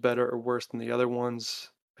this one's better or worse than the other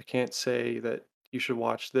ones. I can't say that you should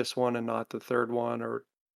watch this one and not the third one, or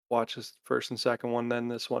watch this first and second one, then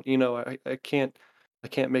this one. I can't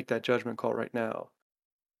make that judgment call right now.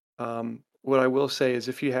 What I will say is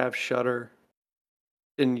if you have Shutter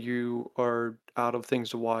and you are out of things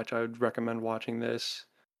to watch, I would recommend watching this.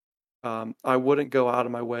 I wouldn't go out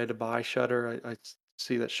of my way to buy Shutter.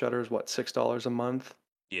 See that Shutter is what, $6 a month.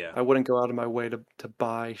 Yeah. I wouldn't go out of my way to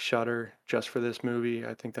buy Shutter just for this movie.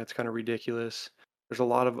 I think that's kind of ridiculous. There's a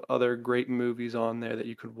lot of other great movies on there that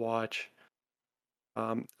you could watch.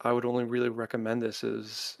 I would only really recommend this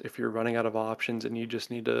is if you're running out of options and you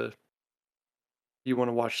want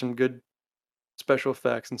to watch some good special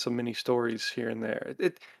effects and some mini stories here and there.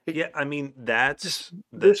 It Yeah, I mean, this that's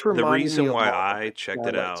this the reminded me reason a why lot of I checked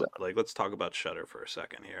it Twilight Zone. out. Like, let's talk about Shutter for a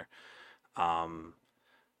second here. Um,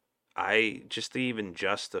 I just to even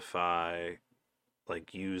justify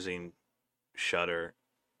like using Shutter,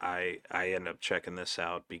 I end up checking this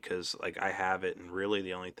out because like I have it, and really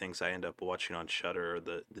the only things I end up watching on Shutter are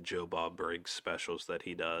the Joe Bob Briggs specials that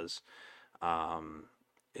he does, um,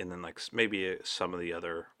 and then like maybe some of the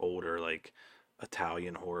other older like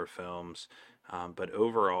Italian horror films. But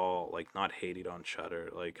overall, like not hating on Shutter,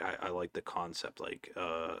 like I like the concept, like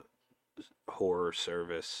horror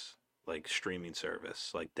service, like streaming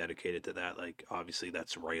service, like dedicated to that. Like obviously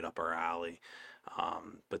that's right up our alley.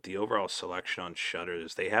 But the overall selection on Shudder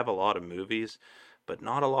is they have a lot of movies, but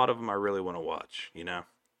not a lot of them I really want to watch, you know.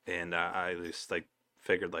 And I just like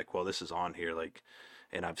figured like, well, this is on here, like,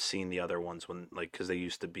 and I've seen the other ones when like because they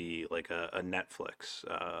used to be like a Netflix,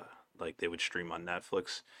 like they would stream on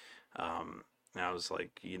Netflix. And I was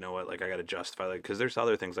like, you know what, like I got to justify like because there's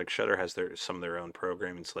other things like Shudder has some of their own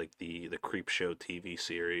programming. It's like the Creep Show TV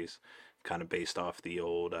series, kind of based off the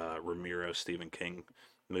old Ramiro Stephen King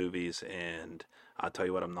movies. And I'll tell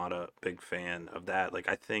you what, I'm not a big fan of that. Like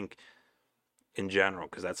I think in general,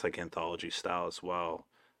 because that's like anthology style as well.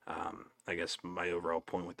 I guess my overall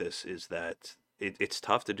point with this is that it's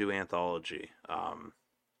tough to do anthology,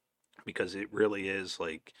 because it really is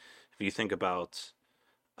like if you think about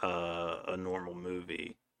a normal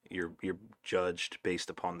movie, you're judged based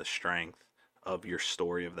upon the strength of your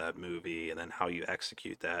story of that movie and then how you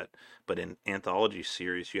execute that. But in anthology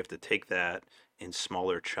series, you have to take that in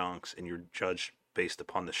smaller chunks and you're judged based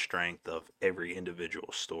upon the strength of every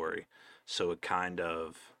individual story. So it kind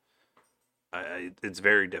of it's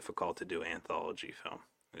very difficult to do anthology film.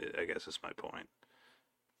 I guess is my point.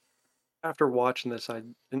 After watching this,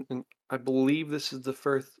 and I believe this is the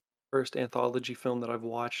first anthology film that I've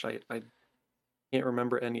watched. I can't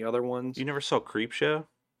remember any other You ones. never saw Creepshow?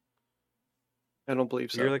 I don't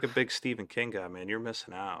believe You're so. like a big Stephen King guy, man. You're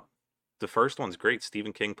missing out. The first one's great.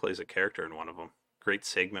 Stephen King plays a character in one of them. Great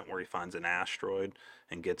segment where he finds an asteroid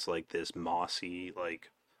and gets like this mossy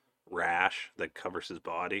like rash that covers his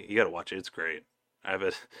body. You got to watch it. It's great. I have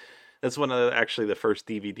a. That's one of actually the first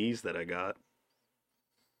DVDs that I got.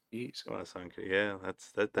 Jeez. Yeah,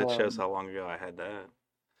 that shows Um, how long ago I had that.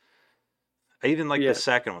 I even like the yeah,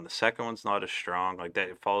 second one. The second one's not as strong. Like that,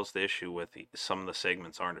 it follows the issue with some of the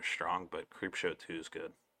segments aren't as strong, but Creepshow 2 is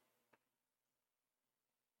good.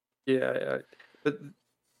 yeah. But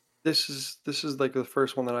this is like the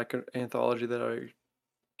first one that I can anthology that I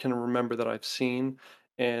can remember that I've seen,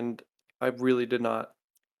 and I really did not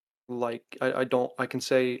like. I don't. I can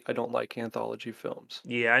say I don't like anthology films.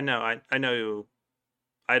 Yeah, I know. I know.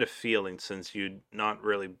 I had a feeling since you'd not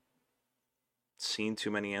really seen too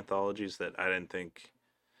many anthologies that I didn't think.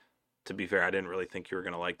 To be fair, I didn't really think you were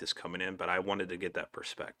gonna like this coming in, but I wanted to get that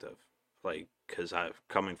perspective, like, because I've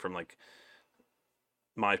coming from like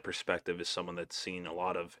my perspective is someone that's seen a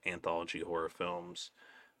lot of anthology horror films,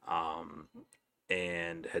 um,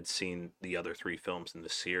 and had seen the other three films in the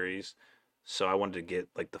series. So I wanted to get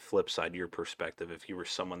like the flip side, your perspective. If you were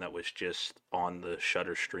someone that was just on the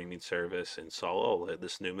Shudder streaming service and saw, oh,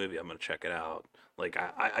 this new movie, I'm gonna check it out. Like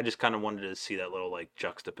I just kind of wanted to see that little like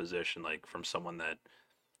juxtaposition, like from someone that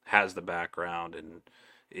has the background and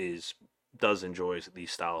is does enjoy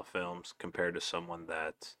these style of films compared to someone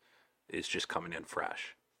that is just coming in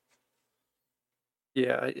fresh.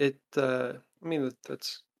 Yeah, I mean,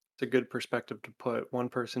 that's it's a good perspective to put. One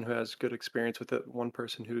person who has good experience with it, one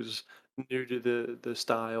person who's new to the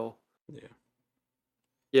style. Yeah.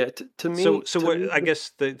 Yeah, So to what? me, I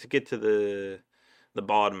guess to get to the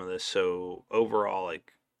bottom of this. So overall,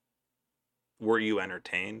 like, were you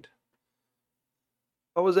entertained?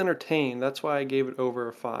 I was entertained. That's why I gave it over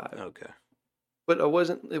a 5. Okay. But it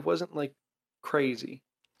wasn't like crazy.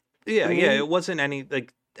 To Yeah, yeah. me, It wasn't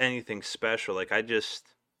anything special. Like I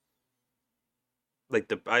just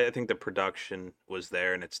like I think the production was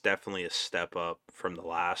there, and it's definitely a step up from the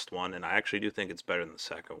last one. And I actually do think it's better than the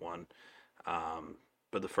second one. Um,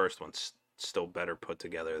 but the first one's still better put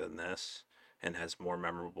together than this, and has more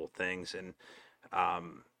memorable things. And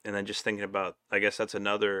then just thinking about, I guess that's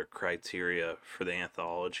another criteria for the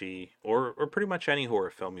anthology, or pretty much any horror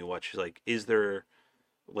film you watch. Is like, is there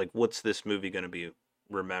like what's this movie going to be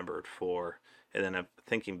remembered for? And then I'm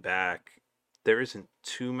thinking back, there isn't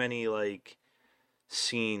too many like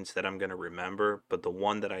scenes that I'm going to remember, but the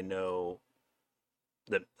one that I know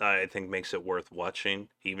that I think makes it worth watching,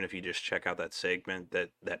 even if you just check out that segment,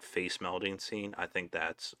 that face melding scene, I think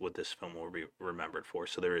that's what this film will be remembered for.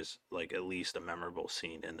 So there is like at least a memorable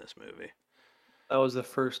scene in this movie. that was the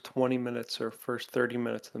first 20 minutes or first 30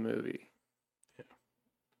 minutes of the movie. Yeah.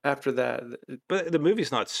 After that, But the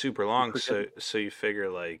movie's not super you long, forget. so you figure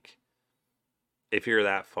like if you're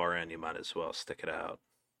that far in, you might as well stick it out.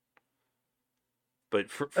 But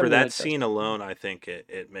I for mean, that it does. scene alone, I think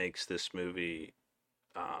it makes this movie,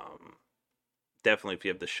 um, definitely if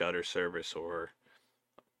you have the Shutter service, or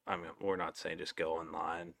I mean, we're not saying just go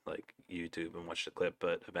online like YouTube and watch the clip,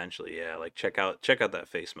 but eventually, yeah, like check out that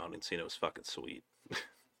face melting scene. It was fucking sweet.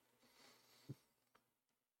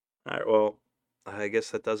 All right, well, I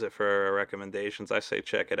guess that does it for our recommendations. I say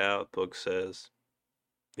check it out. Boog says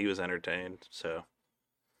he was entertained, so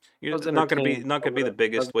I you're was entertained. not I gonna be would the have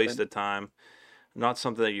biggest waste president. of time. Not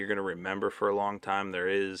something that you're gonna remember for a long time. There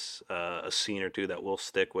is a scene or two that will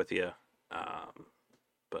stick with you. Um,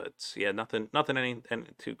 but yeah, nothing any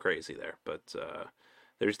too crazy there. But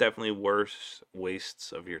there's definitely worse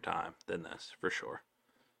wastes of your time than this for sure.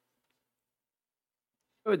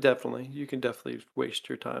 I would definitely. You can definitely waste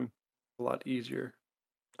your time a lot easier.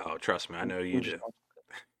 Oh, trust me, I know you Than just do.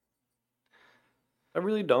 I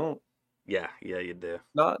really don't. Yeah, yeah, you do.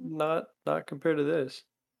 Not compared to this.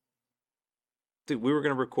 Dude, we were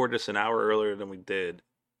gonna record this an hour earlier than we did,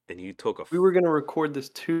 and We were gonna record this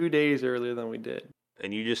 2 days earlier than we did.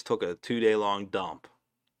 and you just took a 2 day long dump.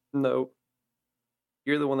 No,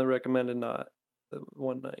 you're the one that recommended not the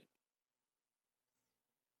one night.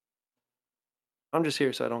 I'm just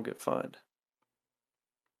here so I don't get fined.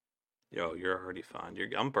 Yo, you're already fine.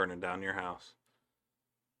 I'm burning down your house.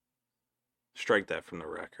 Strike that from the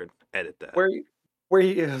record. Edit that. Where you where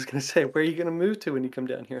you I was gonna say, where are you gonna move to when you come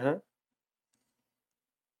down here, huh?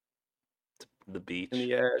 The In beach.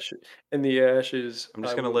 the ash in the ashes, I'm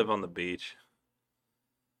just I gonna will. live on the beach.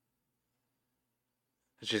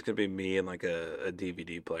 It's just gonna be me and like a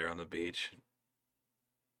DVD player on the beach.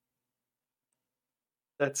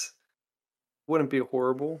 That's wouldn't be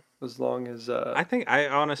horrible I as long as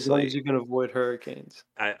honestly, you can avoid hurricanes.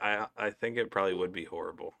 I think it probably would be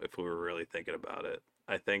horrible if we were really thinking about it.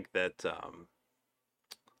 I think that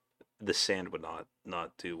the sand would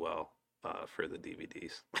not do well for the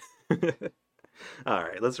DVDs. All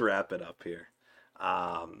right, let's wrap it up here.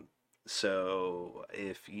 Um, so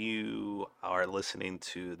if you are listening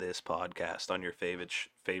to this podcast on your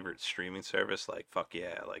favorite streaming service, like fuck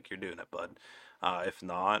yeah, like you're doing it, bud. If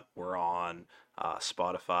not, we're on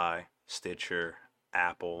Spotify, Stitcher,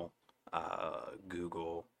 Apple,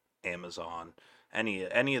 Google, Amazon,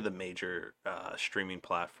 any of the major streaming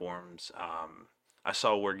platforms. I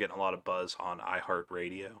saw we're getting a lot of buzz on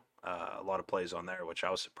iHeartRadio. A lot of plays on there, which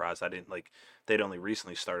I was surprised. I didn't like. They'd only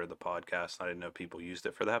recently started the podcast. I didn't know people used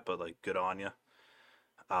it for that, but like, good on you.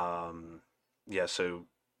 Yeah. So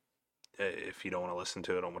if you don't want to listen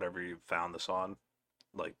to it on whatever you found this on,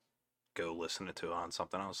 like, go listen to it on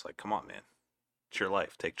something else. Like, come on, man, it's your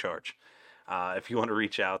life. Take charge. If you want to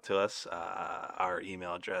reach out to us, our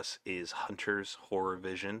email address is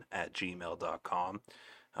huntershorrorvision@gmail.com.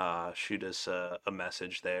 shoot us a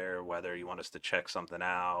message there, whether you want us to check something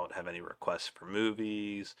out, have any requests for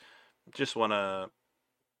movies. Just want to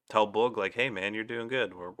tell Boog, like, hey, man, you're doing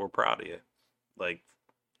good. We're proud of you. Like,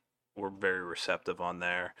 we're very receptive on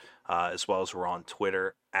there, as well as we're on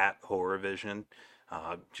Twitter at HorrorVision.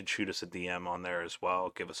 You should shoot us a DM on there as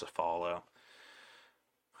well. Give us a follow.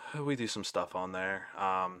 We do some stuff on there.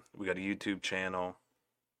 We got a YouTube channel.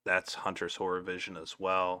 That's Hunter's Horror Vision as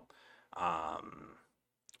well.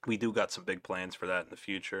 We do got some big plans for that in the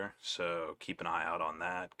future, so keep an eye out on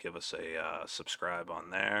that. Give us a subscribe on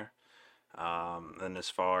there. And as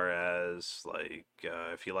far as like,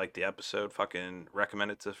 if you like the episode, fucking recommend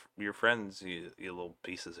it to your friends, you little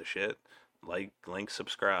pieces of shit. Like, link,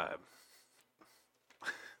 subscribe.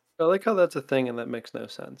 I like how that's a thing and that makes no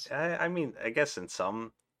sense. I mean, I guess in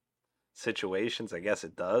some situations, I guess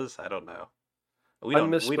it does. I don't know. We I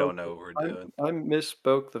don't misspoke. know what we're I doing. I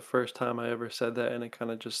misspoke the first time I ever said that, and it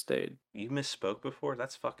kind of just stayed. You misspoke before?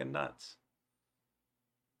 That's fucking nuts.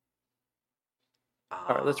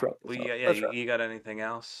 All right, let's wrap this Well, up. yeah. Let's wrap. You got anything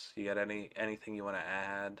else? You got anything you want to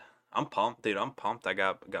add? I'm pumped, dude. I'm pumped. I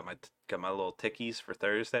got my little tickies for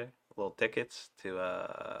Thursday. Little tickets to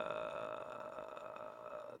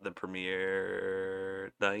the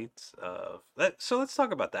premiere night of that. So let's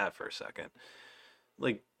talk about that for a second.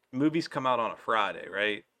 Like, movies come out on a Friday,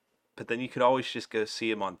 right? But then you could always just go see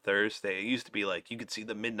them on Thursday. It used to be like you could see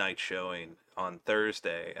the midnight showing on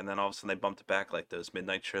Thursday, and then all of a sudden they bumped it back, like those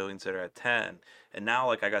midnight showings that are at 10. And now,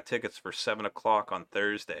 like, I got tickets for 7 o'clock on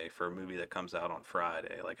Thursday for a movie that comes out on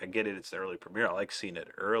Friday. Like, I get it, it's the early premiere. I like seeing it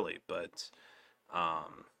early, but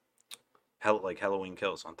um, like Halloween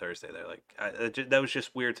Kills on Thursday. They're like, that was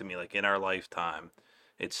just weird to me. Like, in our lifetime,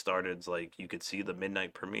 it started like you could see the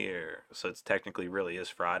midnight premiere, so it's technically really is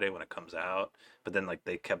Friday when it comes out. But then like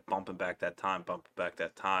they kept bumping back that time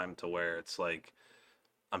to where it's like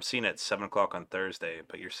I'm seeing it at 7 o'clock on Thursday,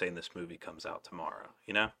 but you're saying this movie comes out tomorrow.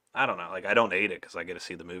 You know, I don't know. Like, I don't hate it because I get to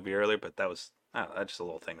see the movie earlier, but that was, I don't know, that's just a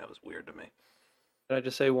little thing that was weird to me. Can I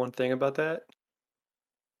just say one thing about that?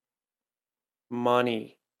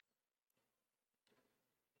 Money.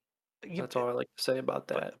 You, That's all I like to say about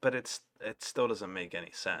that. but it still doesn't make any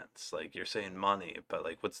sense. Like, you're saying money, but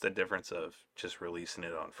like, what's the difference of just releasing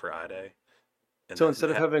it on Friday and So then instead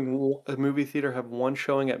of having a movie theater have one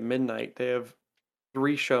showing at midnight, they have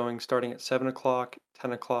three showings starting at 7 o'clock,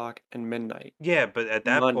 10 o'clock, and midnight. yeah, but at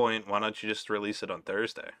that Money. point, why don't you just release it on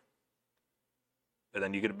Thursday? And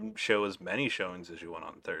then you could show as many showings as you want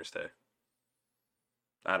on Thursday.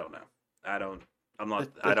 I don't know. I don't. I'm not.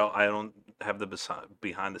 I don't have the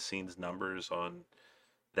behind the scenes numbers on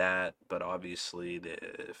that, but obviously the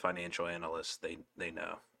financial analysts they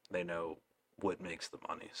know what makes the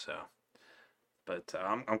money. So, but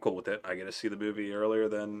I'm cool with it. I get to see the movie earlier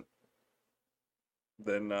than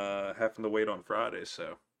having to wait on Friday.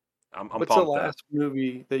 So I'm What's the pumped that. last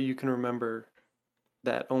movie that you can remember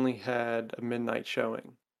that only had a midnight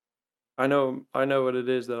showing? I know what it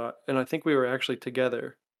is and I think we were actually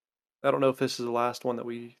together. I don't know if this is the last one that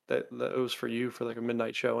it was for you for like a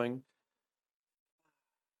midnight showing.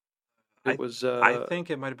 It I was I think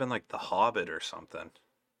it might have been like The Hobbit or something.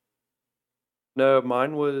 no,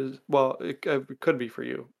 mine was well, it could be for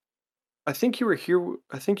you. I think you were here.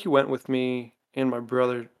 I think you went with me and my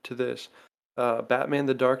brother to this Batman: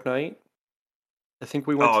 The Dark Knight. I think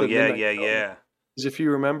we went Oh to the yeah, midnight yeah, showing. yeah. 'Cause if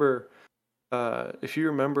you remember,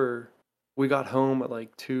 we got home at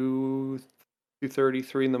like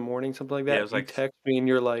 2:33 in the morning, something like Yeah, it that. was You like text me and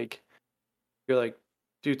you're like,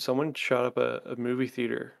 dude, someone shot up a movie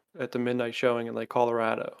theater at the midnight showing in Lake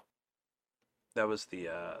Colorado. that was the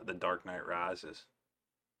Dark Knight Rises.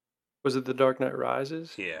 Was it The Dark Knight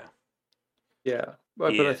Rises? Yeah, Yeah,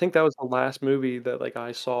 but I yeah, think that was the last movie that like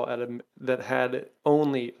I saw that had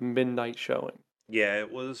only a midnight showing. yeah.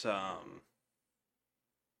 It was. I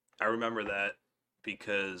remember that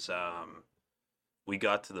because we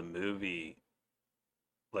got to the movie.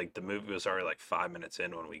 Like, the movie was already like 5 minutes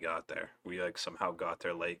in when we got there. We like somehow got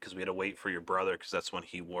there late because we had to wait for your brother because that's when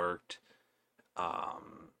he worked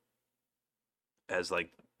um, as like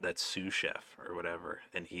that sous chef or whatever,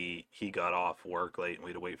 and he got off work late, and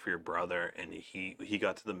we had to wait for your brother, and he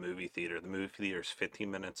got to the movie theater. The movie theater is 15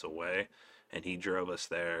 minutes away, and he drove us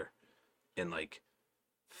there in like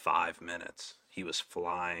 5 minutes. He was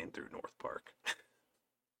flying through North Park.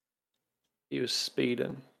 He was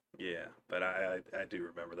speeding. Yeah, but I do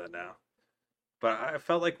remember that now. But I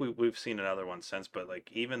felt like we've seen another one since. But like,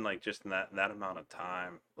 even like just in that amount of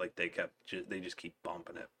time, like they just keep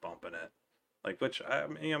bumping it. Like, which I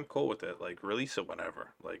mean, I'm cool with it. Like, release it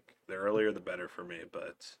whenever. Like, the earlier the better for me.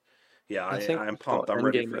 But yeah, I think I'm we saw pumped. I'm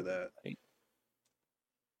ready Endgame for at that. midnight.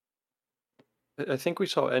 I think we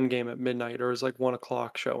saw Endgame at midnight, or it was like 1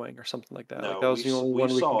 o'clock showing or something like that. Like No, that was the only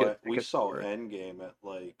one we could get we tickets saw for. Endgame at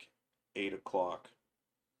like 8 o'clock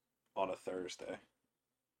on a Thursday.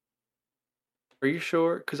 Are you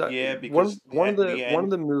sure? Because I Yeah, one because one of the the one of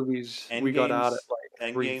end the movies we got out at Endgame's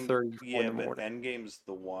like Endgame, 3:30, 4 in yeah, the but morning. Endgame's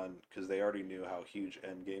the one because they already knew how huge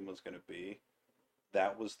Endgame was gonna be.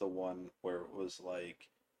 That was the one where it was like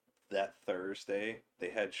that Thursday they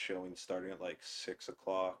had showings starting at like 6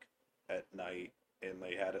 o'clock at night, and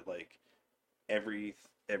they had it like every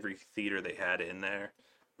every theater they had in there,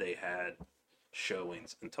 they had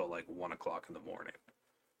showings until like 1 o'clock in the morning.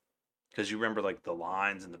 Because you remember like the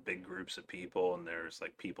lines and the big groups of people, and there's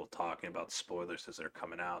like people talking about spoilers as they're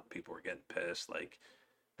coming out. People were getting pissed. Like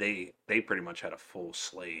they pretty much had a full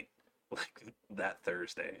slate like that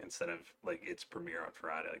Thursday instead of like its premiere on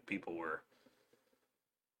Friday. Like people were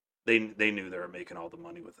they knew they were making all the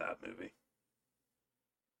money with that movie.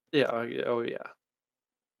 Yeah, oh yeah.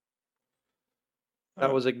 That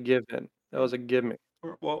Uh, was a given. That was a gimme.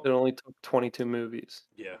 well, It only took 22 movies.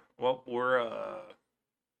 yeah. Well,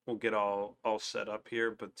 we'll get all set up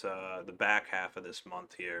here, but the back half of this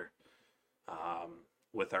month here, um,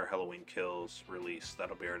 with our Halloween Kills release,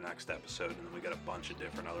 that'll be our next episode, and then we got a bunch of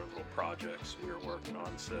different other little projects we were working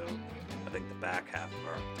on. So I think the back half of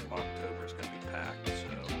our October is going to be packed.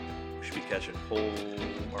 So we should be catching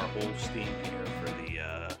our whole steam here for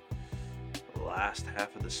the last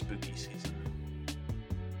half of the spooky season.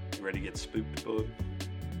 You ready to get spooked, bud?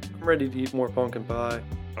 I'm ready to eat more pumpkin pie.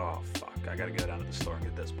 Oh fuck! I gotta go down to the store and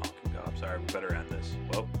get this pumpkin gob. Sorry, we better end this.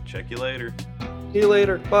 Well, check you later. See you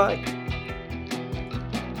later. Bye.